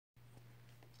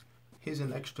here's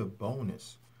an extra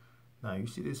bonus. Now, you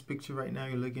see this picture right now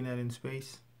you're looking at in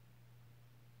space?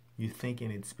 You're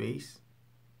thinking it's space?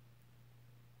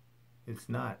 It's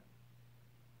not.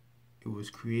 It was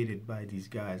created by these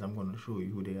guys. I'm going to show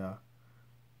you who they are.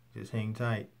 Just hang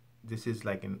tight. This is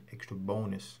like an extra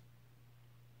bonus.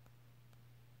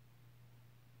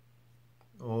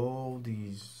 All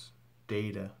these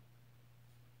data.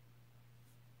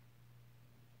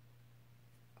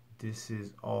 This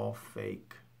is all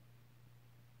fake.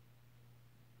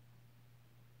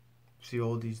 See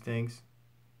all these things?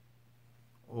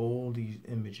 All these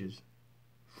images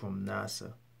from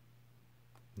NASA.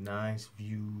 Nice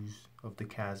views of the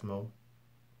cosmos.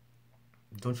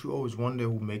 Don't you always wonder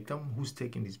who make them? Who's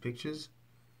taking these pictures?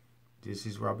 This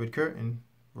is Robert Curtin,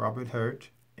 Robert Hurt,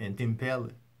 and Tim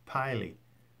Piley.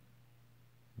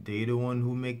 They the one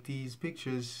who make these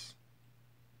pictures.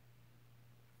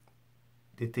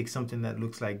 They take something that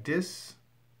looks like this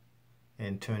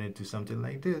and turn it to something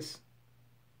like this.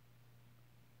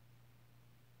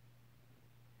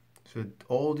 So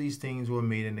all these things were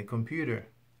made in a computer.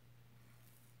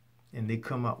 And they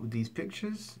come out with these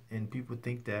pictures, and people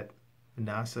think that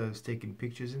NASA is taking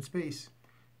pictures in space.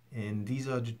 And these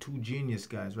are the two genius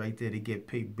guys right there. They get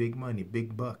paid big money,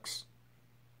 big bucks,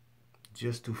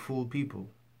 just to fool people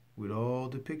with all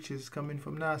the pictures coming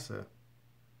from NASA.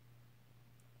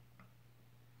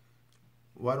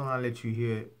 Why don't I let you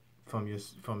hear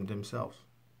from themselves?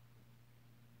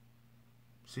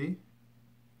 See?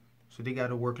 So they got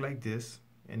to work like this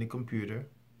in the computer.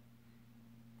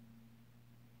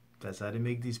 That's how they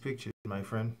make these pictures, my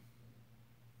friend.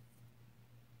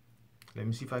 Let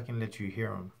me see if I can let you hear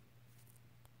them.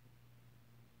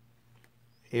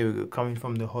 Here we go, coming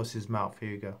from the horse's mouth. Here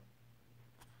you go.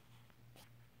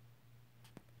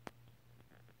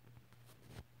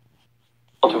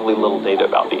 Relatively little data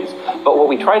about these. But what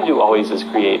we try to do always is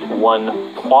create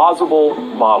one plausible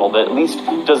model that at least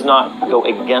does not go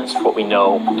against what we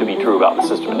know to be true about the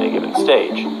system at a given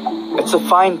stage. It's a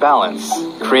fine balance,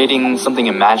 creating something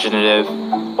imaginative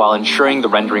while ensuring the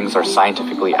renderings are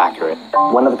scientifically accurate.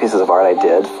 One of the pieces of art I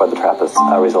did for the TRAPPIST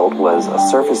result was a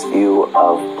surface view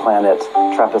of planet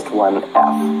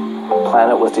TRAPPIST-1F.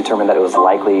 Planet was determined that it was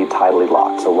likely tidally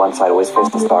locked, so one side always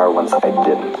faced the star, one side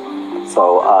didn't.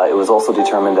 So it was also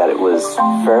determined that it was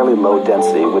fairly low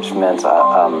density, which meant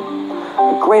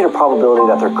a greater probability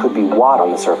that there could be water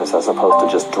on the surface as opposed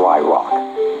to just dry rock.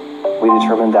 We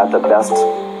determined that the best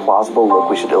plausible look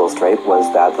we should illustrate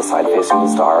was that the side facing the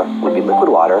star would be liquid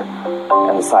water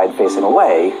and the side facing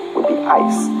away would be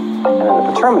ice. And then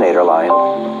at the terminator line,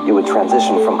 you would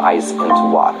transition from ice into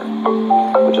water,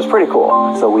 which is pretty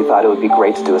cool. So we thought it would be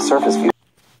great to do a surface view.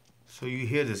 So you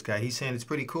hear this guy, he's saying it's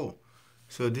pretty cool.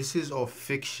 So this is all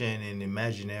fiction and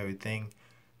imaginary thing.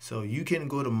 So you can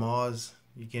go to Mars,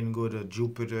 you can go to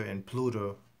Jupiter and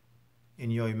Pluto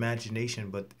in your imagination,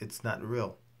 but it's not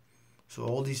real. So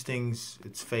all these things,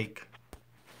 it's fake.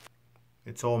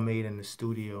 It's all made in the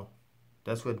studio.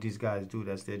 That's what these guys do.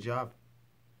 That's their job.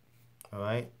 All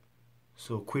right?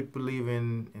 So quit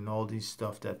believing in all these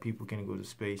stuff that people can go to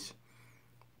space.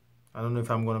 I don't know if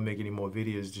I'm going to make any more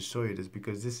videos to show you this,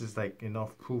 because this is like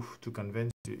enough proof to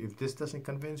convince you. If this doesn't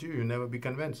convince you, you'll never be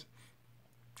convinced.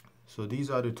 So these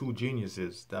are the two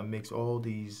geniuses that makes all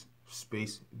these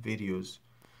space videos.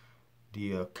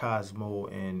 The Cosmo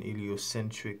and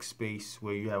heliocentric space,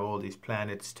 where you have all these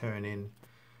planets turning,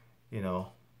 you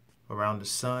know, around the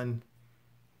sun.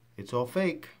 It's all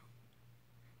fake.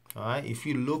 All right. If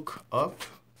you look up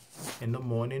in the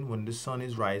morning when the sun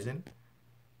is rising,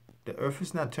 the earth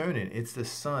is not turning. It's the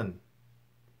sun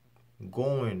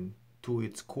going to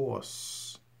its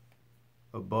course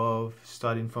above,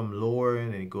 starting from lower,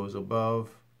 and it goes above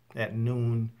at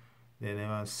noon. Then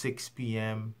around 6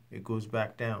 p.m. it goes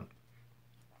back down.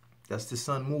 That's the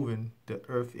sun moving. The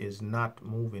earth is not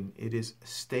moving. It is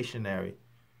stationary,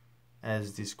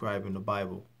 as described in the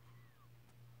Bible.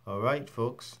 All right,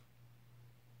 folks.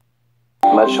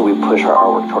 Much should we push our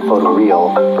artwork toward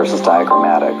photoreal versus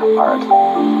diagrammatic art?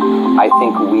 I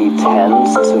think we tend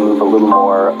to move a little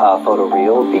more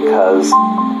photoreal because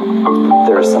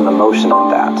there's some emotion in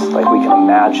that. Like, we can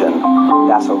imagine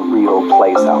that's a real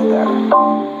place out there.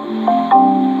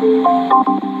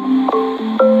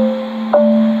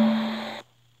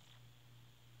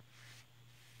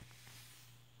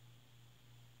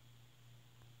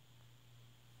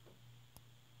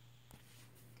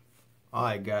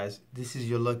 Alright guys, this is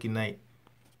your lucky night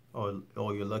or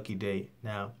your lucky day.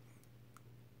 Now,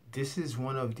 this is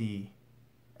one of the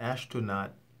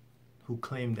astronauts who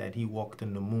claimed that he walked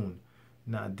on the moon.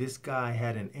 Now, this guy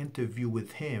had an interview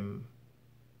with him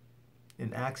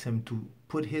and asked him to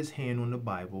put his hand on the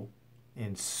Bible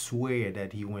and swear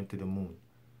that he went to the moon.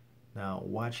 Now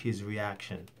watch his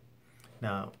reaction.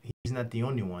 Now he's not the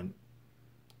only one.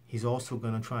 He's also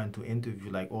gonna try to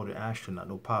interview like all the astronauts,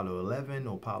 Apollo 11,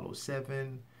 Apollo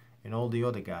 7, and all the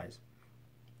other guys.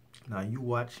 Now you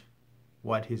watch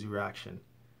his reaction.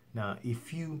 Now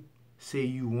if you say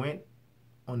you went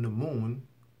on the moon,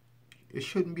 it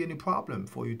shouldn't be any problem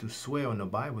for you to swear on the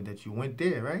Bible that you went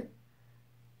there, right?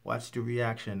 Watch the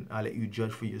reaction. I'll let you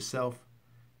judge for yourself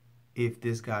if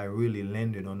this guy really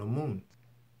landed on the moon.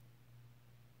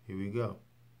 Here we go.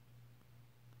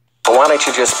 Why don't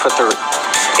you just put the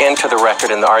end to the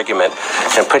record in the argument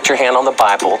and put your hand on the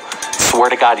Bible, swear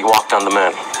to God you walked on the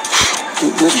moon.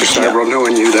 Mr. Seibel,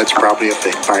 knowing you, that's probably a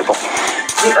fake Bible.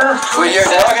 Well, you're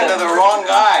talking to the wrong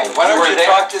guy. Why don't you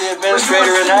talk to the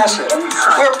administrator at NASA?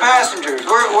 We're passengers.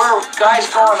 We're guys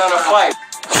going on a flight.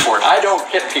 I don't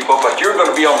hit people, but you're going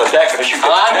to be on the deck as you get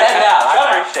I'm heading out.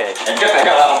 I appreciate it. and get the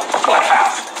hell out of my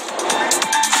house.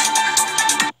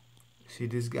 See,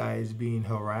 this guy is being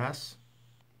harassed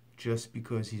just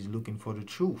because he's looking for the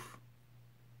truth.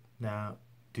 Now,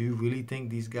 do you really think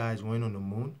these guys went on the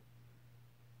moon?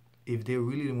 If they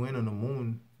really went on the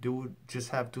moon, they would just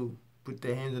have to put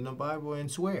their hands on the Bible and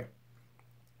swear.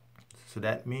 So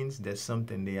that means there's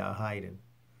something they are hiding.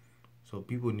 So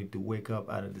people need to wake up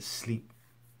out of the sleep.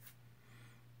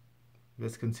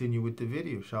 Let's continue with the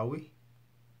video, shall we?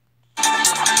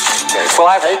 Well,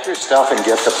 I hate your stuff and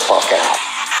get the fuck out.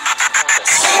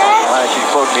 Why don't you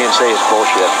quote me and say it's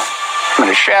bullshit? When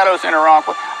the shadows in Iraq,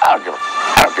 I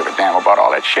don't give a damn about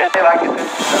all that shit.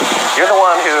 You're the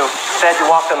one who said you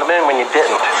walked on the moon when you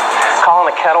didn't. Calling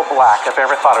the kettle black, if I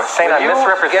ever thought of it. Saying I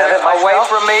misrepresented myself. Away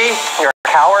from me. You're a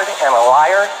coward and a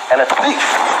liar and a thief.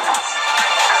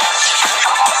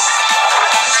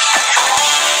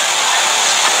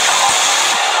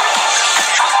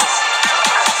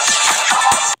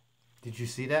 Did you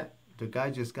see that? The guy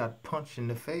just got punched in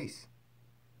the face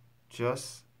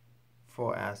just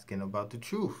for asking about the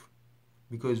truth,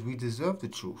 because we deserve the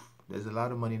truth. There's a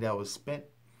lot of money that was spent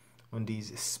on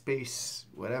these space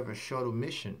whatever shuttle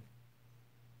mission.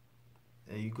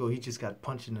 There you go. He just got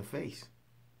punched in the face.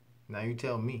 Now you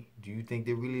tell me, do you think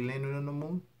they really landed on the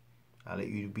moon? I'll let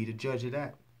you be the judge of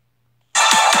that.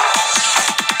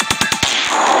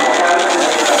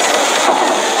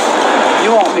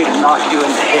 You want me to knock you in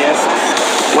the head?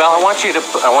 Well, I want you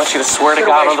to swear to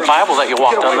God on the Bible that you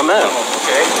walked on the moon.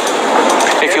 Okay?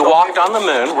 If you walked on the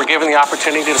moon, we're given the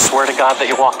opportunity to swear to God that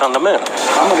you walked on the moon.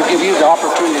 I'm going to give you the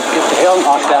opportunity to get the hell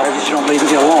knocked out of you if you don't leave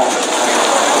me alone.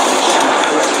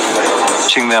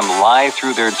 Watching them lie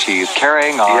through their teeth,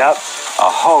 carrying on a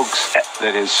hoax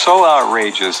that is so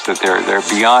outrageous that they're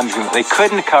beyond human. They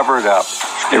couldn't cover it up.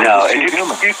 They were just too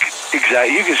human.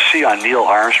 Exactly. You can see on Neil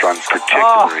Armstrong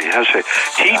particularly,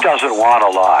 he doesn't want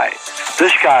to lie.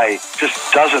 This guy just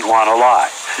doesn't want to lie.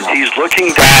 No. He's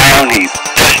looking down. He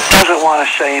just doesn't want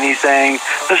to say anything.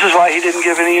 This is why he didn't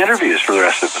give any interviews for the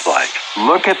rest of his life.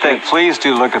 Look at that. Please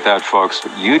do look at that, folks.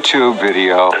 YouTube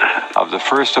video of the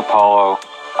first Apollo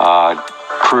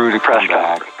crew to come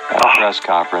back at a press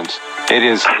conference.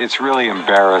 It's really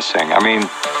embarrassing. I mean,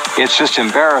 it's just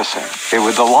embarrassing.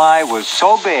 The lie was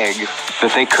so big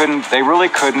that they really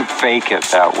couldn't fake it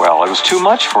that well. It was too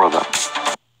much for them.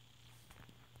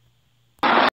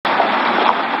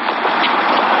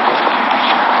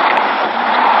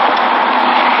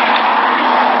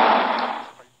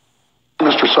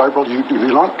 Mr. Seibel, you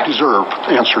do not deserve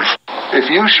answers. If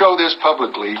you show this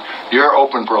publicly, you're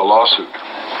open for a lawsuit.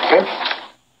 Okay?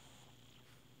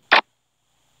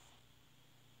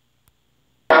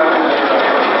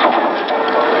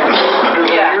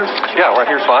 Yeah, right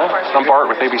here's fine. I'm Bart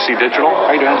with ABC Digital.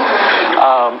 How you doing?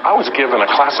 I was given a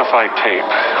classified tape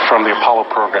from the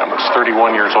Apollo program. It's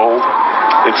 31 years old.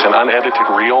 It's an unedited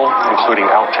reel, including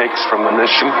outtakes from the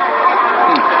mission.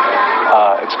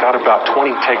 It's got about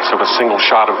 20 takes of a single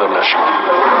shot of the mission.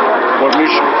 What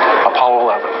mission? Apollo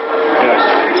 11.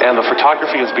 Yes. And the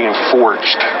photography is being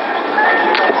forged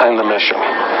in the mission.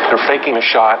 They're faking a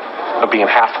shot of being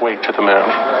halfway to the moon.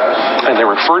 And they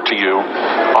refer to you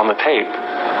on the tape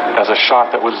as a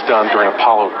shot that was done during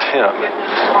Apollo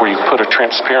 10, where you put a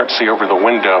transparency over the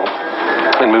window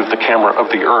and moved the camera of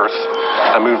the Earth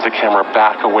and moved the camera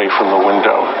back away from the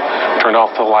window, turned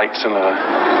off the lights in the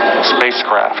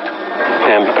spacecraft,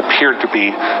 and appeared to be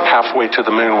halfway to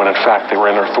the moon when in fact they were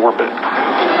in Earth orbit.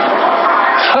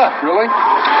 Really?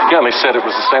 Yeah, and they said it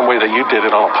was the same way that you did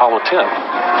it on Apollo 10.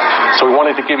 So we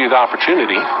wanted to give you the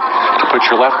opportunity to put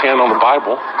your left hand on the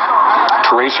Bible,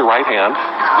 to raise your right hand,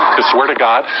 to swear to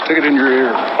God. Stick it in your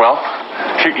ear. Well,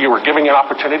 you were giving an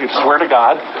opportunity to swear to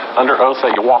God under oath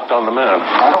that you walked on the moon?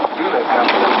 I don't do that kind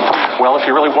of thing. Well, if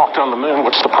you really walked on the moon,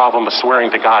 what's the problem with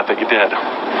swearing to God that you did?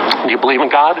 Do you believe in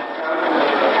God?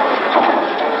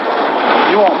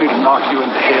 You want me to knock you in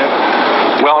the head?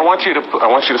 Well, I want you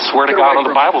to swear to God on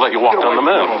the Bible that you walked on the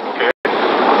moon. Okay.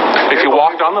 If you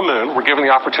walked on the moon, we're given the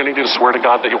opportunity to swear to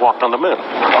God that you walked on the moon.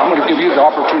 I'm going to give you the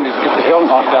opportunity to get the hell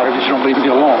knocked out of you if you don't leave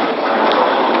me alone.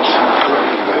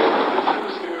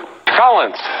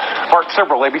 Collins, Bart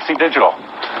Sibrel, ABC Digital.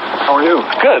 How are you?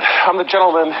 Good. I'm the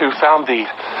gentleman who found the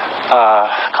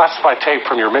classified tape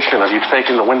from your mission of you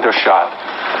faking the window shot,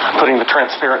 putting the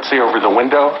transparency over the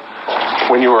window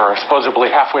when you were supposedly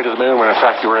halfway to the moon when in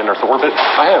fact you were in Earth orbit.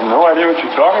 I have no idea what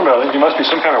you're talking about. I think you must be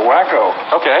some kind of wacko.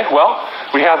 Okay, well,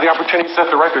 we have the opportunity to set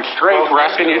the record straight. We're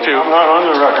asking you to... I'm not on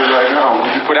the record right now.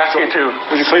 We're asking you to...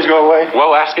 Would you please go away?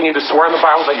 Well, asking you to swear in the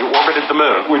Bible that you orbited the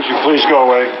moon. Would you please go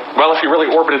away? Well, if you really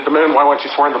orbited the moon, why won't you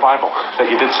swear in the Bible that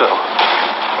you did so?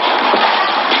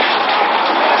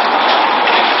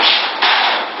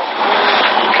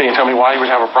 Can you tell me why you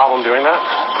would have a problem doing that?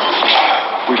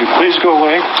 Would you please go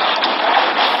away?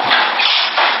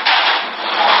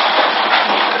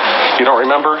 You don't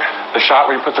remember the shot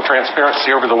where you put the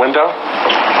transparency over the window?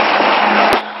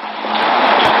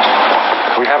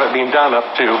 We have it being done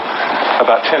up to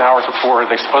about 10 hours before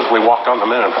they supposedly walked on the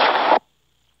moon.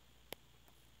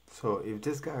 So if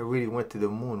this guy really went to the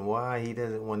moon, why he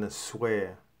doesn't want to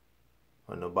swear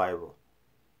on the Bible?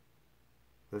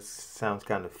 This sounds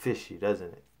kind of fishy,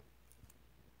 doesn't it?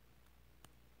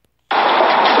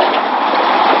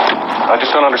 I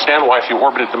just don't understand why if you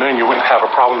orbited the moon you wouldn't have a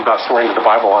problem about swearing to the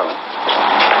Bible on it.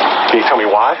 Can you tell me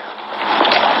why?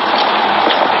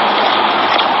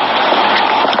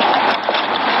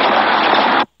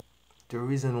 The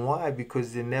reason why,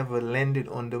 because they never landed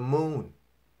on the moon.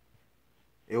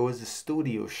 It was a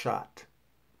studio shot.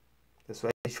 That's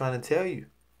what he's trying to tell you.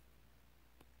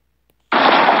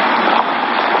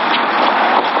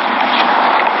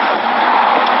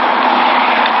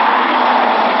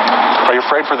 Are you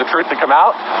afraid for the truth to come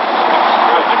out?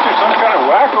 I think you're some kind of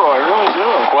wacko. I really do.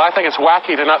 Well, I think it's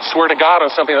wacky to not swear to God on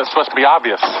something that's supposed to be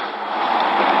obvious.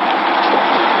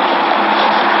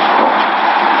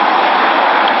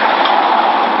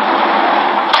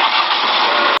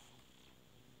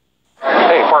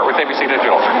 Hey, Bart with ABC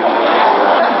Digital.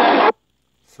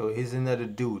 So here's another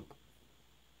dude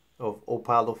of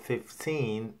Apollo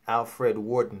 15, Alfred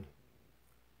Wharton.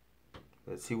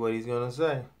 Let's see what he's gonna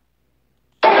say.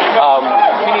 We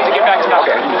need to get back to that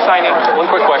signing. One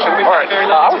quick question. All right.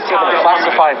 I was given a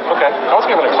classified. Okay. I was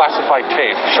given a classified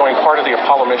tape showing part of the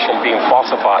Apollo mission being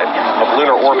falsified, of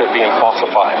lunar orbit being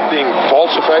falsified. Being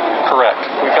falsified? Correct.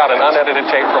 We've got an unedited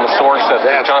tape from a source at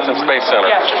the Johnson Space Center.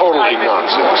 Yes. Totally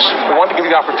nonsense. We wanted to give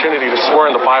you the opportunity to swear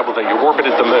in the Bible that you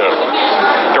orbited the moon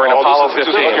during Apollo 15.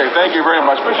 Okay. Thank you very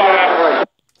much.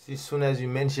 See, as soon as you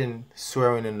mention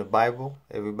swearing in the Bible,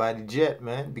 everybody jet,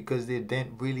 man, because they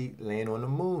didn't really land on the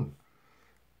moon.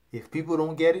 If people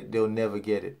don't get it, they'll never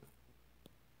get it.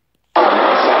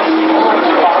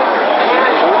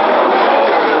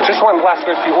 Just one last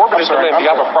bit. If you orbited the moon,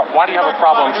 why do you have a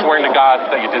problem swearing to God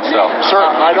that you did so? Sir,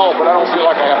 I don't, but I don't feel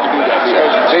like I have to do that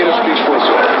because Zeta speaks for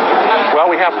itself.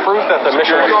 Well, we have proof that the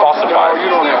mission was falsified. No,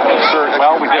 you don't have to, sir.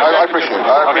 Well, we did. I appreciate it.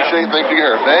 I appreciate it. Thank you,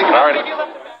 Gary. Thank you. All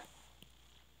right.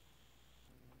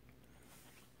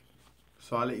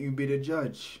 So I'll let you be the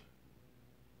judge.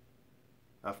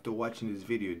 After watching this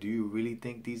video, do you really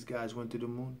think these guys went to the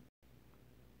moon?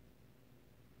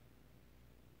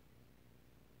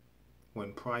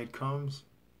 When pride comes,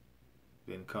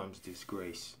 then comes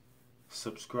disgrace.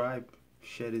 Subscribe,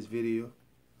 share this video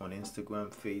on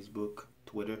Instagram, Facebook,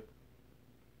 Twitter,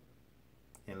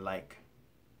 and like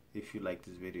if you like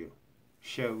this video.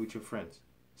 Share it with your friends.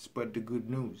 Spread the good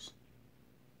news.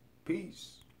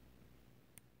 Peace.